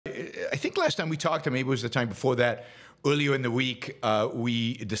think last time we talked, or maybe it was the time before that, earlier in the week,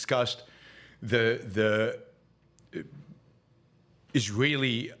 we discussed the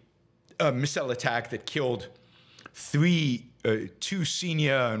Israeli missile attack that killed two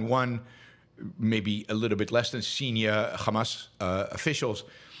senior and one maybe a little bit less than senior Hamas officials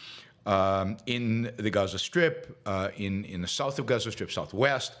in the Gaza Strip, in the south of Gaza Strip,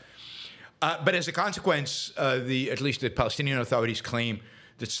 southwest. But as a consequence, at least the Palestinian authorities claim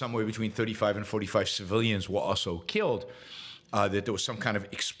that somewhere between 35 and 45 civilians were also killed, that there was some kind of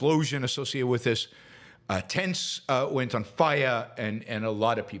explosion associated with this. Tents went on fire, and a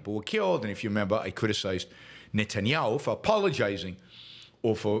lot of people were killed. And if you remember, I criticized Netanyahu for apologizing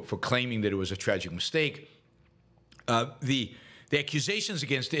or for claiming that it was a tragic mistake. The accusations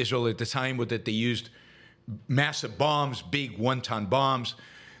against Israel at the time were that they used massive bombs, big one-ton bombs,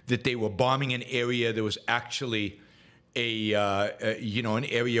 that they were bombing an area that was actually an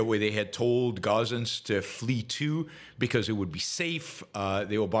area where they had told Gazans to flee to because it would be safe.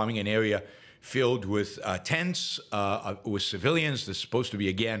 They were bombing an area filled with tents, with civilians. That's supposed to be,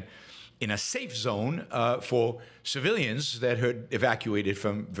 again, in a safe zone for civilians that had evacuated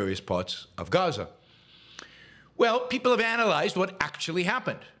from various parts of Gaza. Well, people have analyzed what actually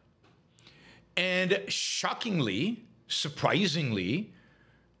happened. And shockingly, surprisingly,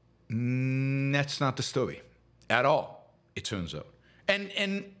 that's not the story at all, it turns out.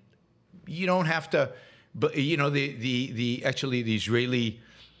 And you don't have to, but the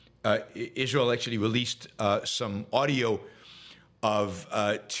Israel actually released some audio of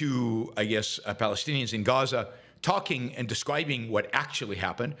two, I guess, Palestinians in Gaza talking and describing what actually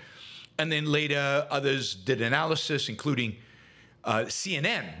happened. And then later, others did analysis, including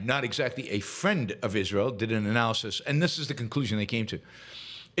CNN, not exactly a friend of Israel, did an analysis. And this is the conclusion they came to.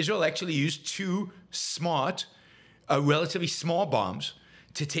 Israel actually used two smart, relatively small bombs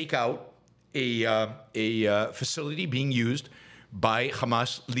to take out a facility being used by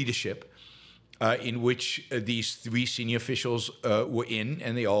Hamas leadership, in which these three senior officials were in,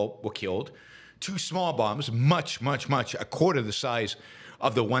 and they all were killed. Two small bombs, much, a quarter the size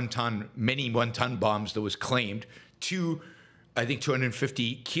of the many one-ton bombs that was claimed. Two, I think,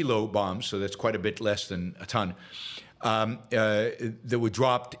 250-kilo bombs, so that's quite a bit less than a ton, that were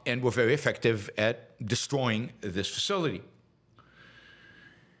dropped and were very effective at destroying this facility.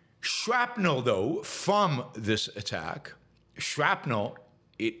 Shrapnel, though, from this attack,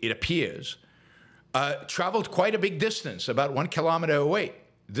 it appears, traveled quite a big distance, about 1 kilometer away.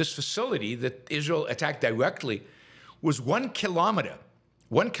 This facility that Israel attacked directly was 1 kilometer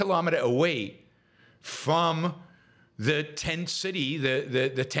away from the tent city,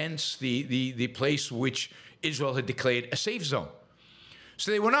 the tents, the place which Israel had declared a safe zone.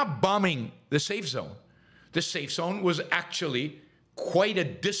 So they were not bombing the safe zone. The safe zone was actually quite a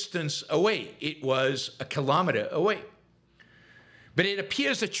distance away. It was 1 kilometer away. But it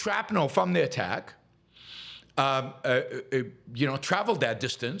appears that shrapnel from the attack, traveled that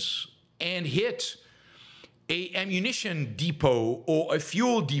distance and hit an ammunition depot or a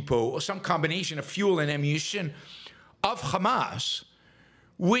fuel depot or some combination of fuel and ammunition of Hamas,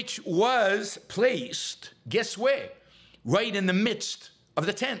 which was placed, guess where? Right in the midst of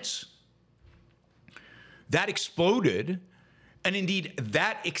the tents. That exploded, and indeed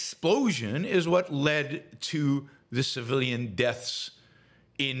that explosion is what led to the civilian deaths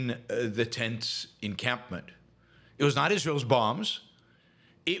in the tents encampment. It was not Israel's bombs.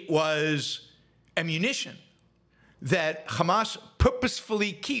 It was ammunition that Hamas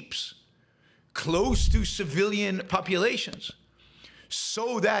purposefully keeps close to civilian populations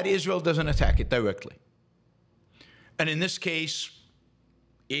so that Israel doesn't attack it directly. And in this case,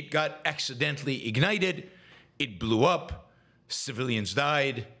 it got accidentally ignited, it blew up, civilians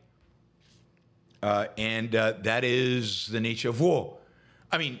died, and that is the nature of war.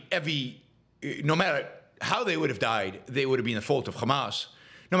 I mean, no matter how they would have died, they would have been the fault of Hamas.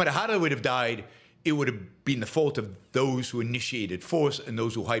 No matter how they would have died, it would have been the fault of those who initiated force and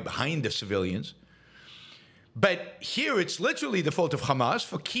those who hide behind the civilians. But here it's literally the fault of Hamas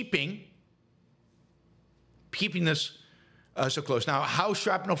for keeping this so close. Now, how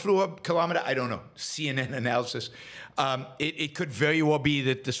shrapnel flew a kilometer, I don't know. CNN analysis. It could very well be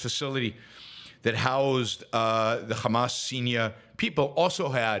that this facility that housed the Hamas senior people also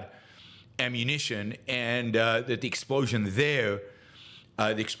had ammunition, and that the explosion there,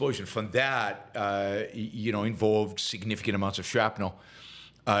 the explosion from that, involved significant amounts of shrapnel,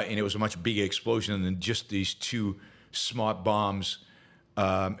 and it was a much bigger explosion than just these two smart bombs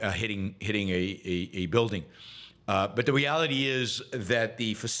hitting a building. But the reality is that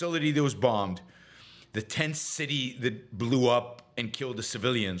the facility that was bombed, the tent city that blew up and killed the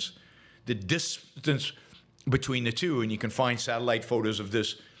civilians, the distance between the two, and you can find satellite photos of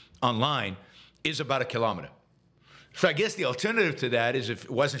this online, is about 1 kilometer. So I guess the alternative to that is if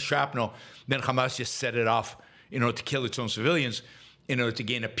it wasn't shrapnel, then Hamas just set it off in order to kill its own civilians, in order to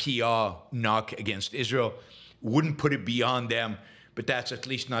gain a PR knock against Israel. Wouldn't put it beyond them, but that's at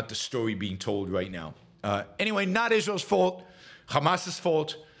least not the story being told right now. Anyway, not Israel's fault, Hamas's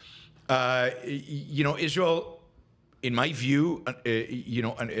fault. Israel, in my view,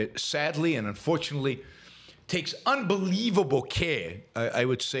 sadly and unfortunately, takes unbelievable care, I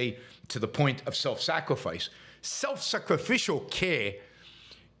would say, to the point of self-sacrifice, self-sacrificial care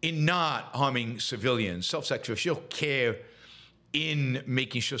in not harming civilians, self-sacrificial care in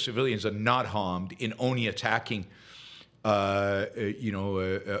making sure civilians are not harmed, in only attacking, officials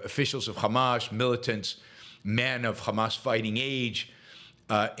of Hamas, militants, men of Hamas fighting age,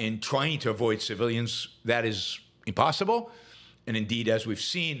 and trying to avoid civilians. That is impossible. And indeed, as we've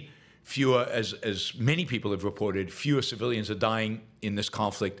seen, as many people have reported, fewer civilians are dying in this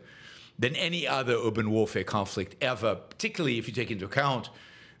conflict than any other urban warfare conflict ever, particularly if you take into account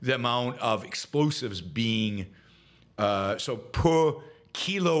the amount of explosives being, so per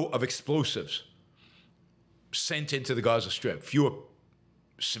kilo of explosives sent into the Gaza Strip, fewer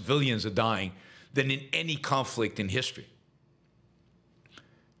civilians are dying than in any conflict in history.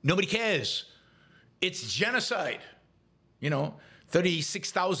 Nobody cares. It's genocide.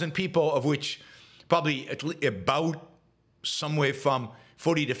 36,000 people, of which probably about somewhere from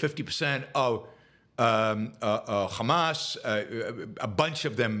 40 to 50% of Hamas, a bunch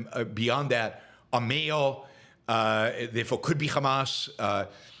of them beyond that are male, therefore could be Hamas,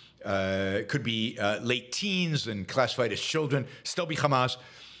 could be late teens and classified as children, still be Hamas.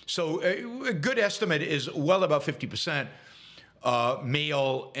 So a good estimate is well above 50%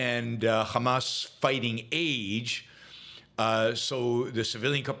 male and Hamas fighting age. So the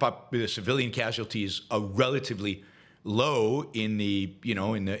civilian casualties are relatively low in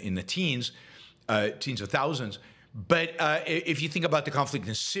the teens of thousands. But if you think about the conflict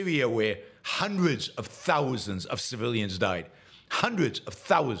in Syria, where hundreds of thousands of civilians died, hundreds of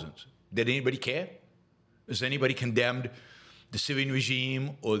thousands, did anybody care? Has anybody condemned the Syrian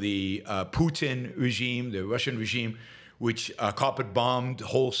regime or the Putin regime, the Russian regime, which carpet bombed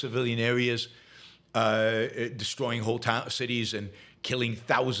whole civilian areas, destroying whole cities and killing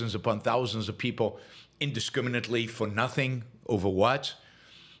thousands upon thousands of people indiscriminately for nothing, over what?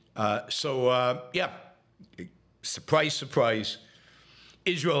 Surprise, surprise,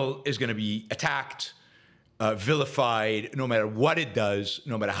 Israel is going to be attacked, vilified, no matter what it does,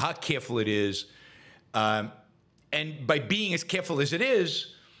 no matter how careful it is. And by being as careful as it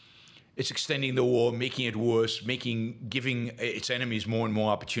is, it's extending the war, making it worse, giving its enemies more and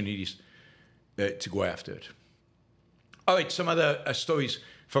more opportunities to go after it. All right, some other stories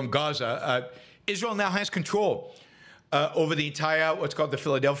from Gaza. Israel now has control over the entire, what's called the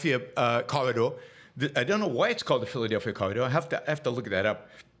Philadelphia corridor. I don't know why it's called the Philadelphia corridor. I have to look that up.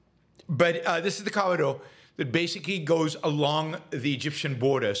 But this is the corridor that basically goes along the Egyptian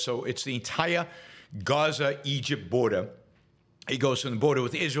border. So it's the entire Gaza-Egypt border. It goes from the border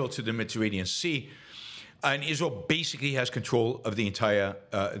with Israel to the Mediterranean Sea. And Israel basically has control of the entire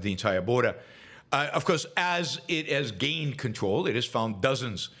border. Of course, as it has gained control, it has found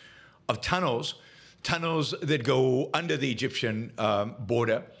dozens of tunnels that go under the Egyptian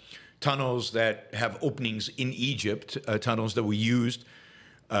border, tunnels that have openings in Egypt, tunnels that were used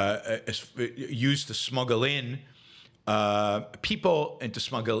to smuggle in people and to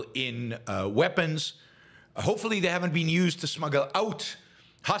smuggle in weapons. Hopefully they haven't been used to smuggle out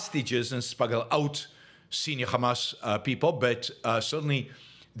hostages and smuggle out senior Hamas people, but certainly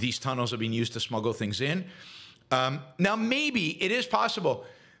these tunnels are being used to smuggle things in. Now, maybe it is possible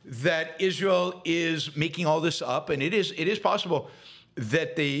that Israel is making all this up, and it is possible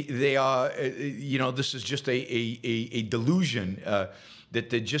that they are, this is just a delusion, that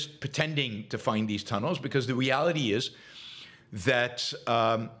they're just pretending to find these tunnels, because the reality is that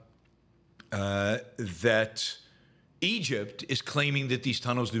that Egypt is claiming that these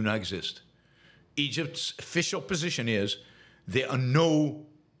tunnels do not exist. Egypt's official position is there are no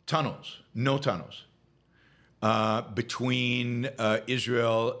tunnels between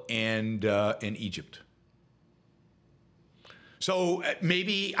Israel and Egypt. So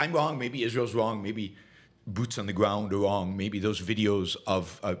maybe I'm wrong, maybe Israel's wrong, maybe boots on the ground are wrong, maybe those videos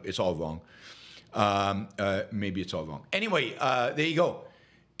of it's all wrong. Maybe it's all wrong. Anyway, there you go.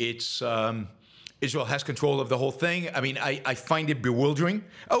 It's Israel has control of the whole thing. I mean, I find it bewildering.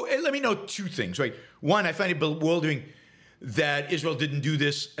 Oh, and let me know two things, right? One, I find it bewildering that Israel didn't do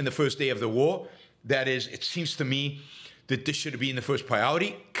this in the first day of the war. That is, it seems to me that this should have been the first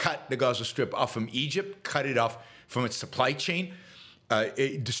priority. Cut the Gaza Strip off from Egypt, cut it off from its supply chain,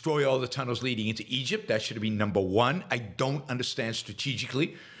 destroy all the tunnels leading into Egypt. That should have been number one. I don't understand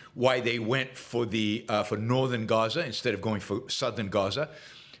strategically why they went for northern Gaza instead of going for southern Gaza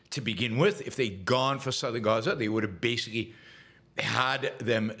to begin with. If they'd gone for southern Gaza, they would have basically had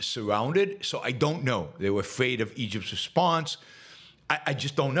them surrounded. So I don't know. They were afraid of Egypt's response. I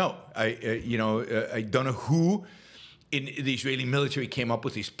just don't know. I don't know who in the Israeli military came up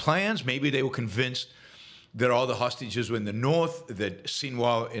with these plans. Maybe they were convinced that all the hostages were in the north, that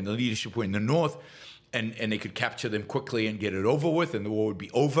Sinwar and the leadership were in the north, and they could capture them quickly and get it over with, and the war would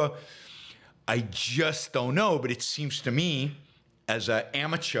be over. I just don't know, but it seems to me, as an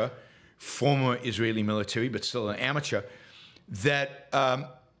amateur, former Israeli military, but still an amateur, that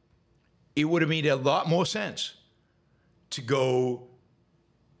it would have made a lot more sense to go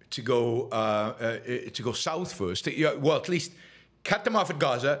south first. Well, at least cut them off at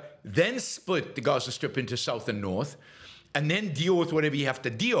Gaza, then split the Gaza Strip into south and north, and then deal with whatever you have to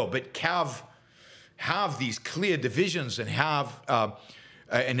deal. But have these clear divisions and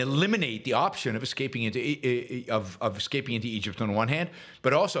and eliminate the option of escaping into Egypt on one hand,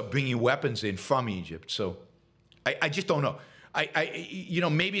 but also bringing weapons in from Egypt. So I just don't know.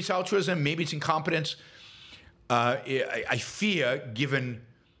 Maybe it's altruism, maybe it's incompetence. I fear, given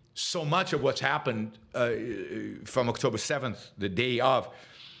so much of what's happened from October 7th, the day of,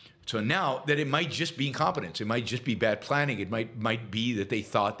 so now, that it might just be incompetence. It might just be bad planning. It might be that they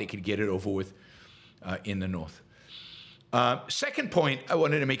thought they could get it over with in the north. Second point I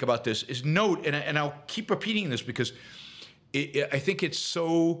wanted to make about this is note, and I'll keep repeating this because I think it's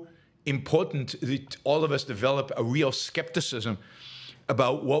so important that all of us develop a real skepticism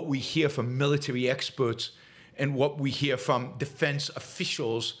about what we hear from military experts and what we hear from defense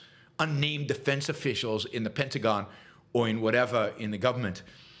officials, unnamed defense officials in the Pentagon or in whatever in the government.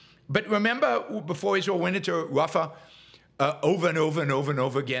 But remember, before Israel went into Rafah, over and over and over and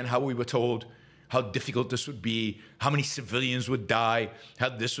over again, how we were told how difficult this would be, how many civilians would die, how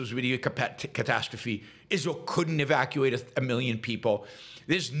this was really a catastrophe. Israel couldn't evacuate a million people.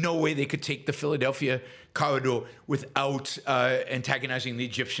 There's no way they could take the Philadelphia corridor without antagonizing the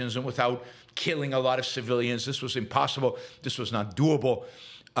Egyptians and without killing a lot of civilians. This was impossible. This was not doable.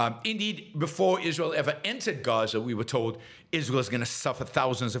 Indeed, before Israel ever entered Gaza, we were told Israel is going to suffer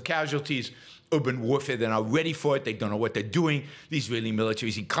thousands of casualties. Urban warfare, they're not ready for it. They don't know what they're doing. The Israeli military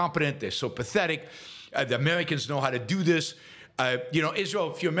is incompetent. They're so pathetic. The Americans know how to do this.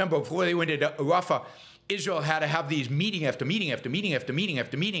 Israel, if you remember, before they went to Rafah, Israel had to have these meeting after meeting after meeting after meeting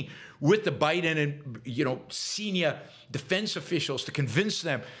after meeting with the Biden and senior defense officials to convince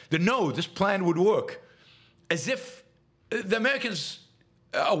them that no, this plan would work. As if the Americans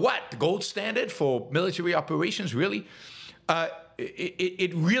are what? The gold standard for military operations, really?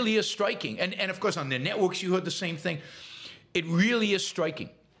 It really is striking. And of course, on the networks, you heard the same thing. It really is striking,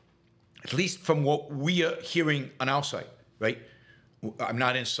 at least from what we are hearing on our side, right? I'm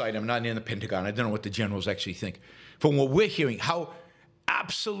not inside. I'm not in the Pentagon. I don't know what the generals actually think. From what we're hearing, how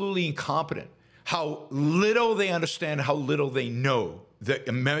absolutely incompetent, how little they understand, how little they know, the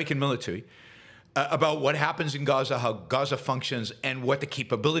American military, about what happens in Gaza, how Gaza functions, and what the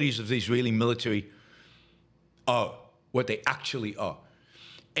capabilities of the Israeli military are, what they actually are,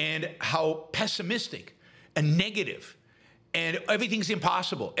 and how pessimistic and negative, and everything's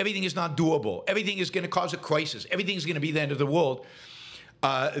impossible, everything is not doable, everything is going to cause a crisis, everything is going to be the end of the world,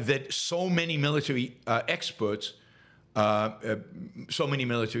 that so many military experts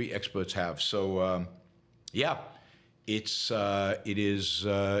have. So, yeah, this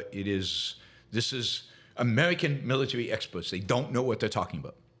is American military experts. They don't know what they're talking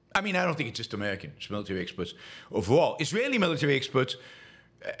about. I mean, I don't think it's just American, it's military experts overall. Israeli military experts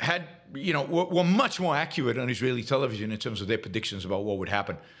were much more accurate on Israeli television in terms of their predictions about what would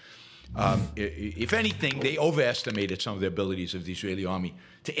happen. If anything, they overestimated some of the abilities of the Israeli army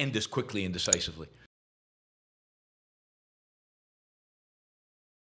to end this quickly and decisively.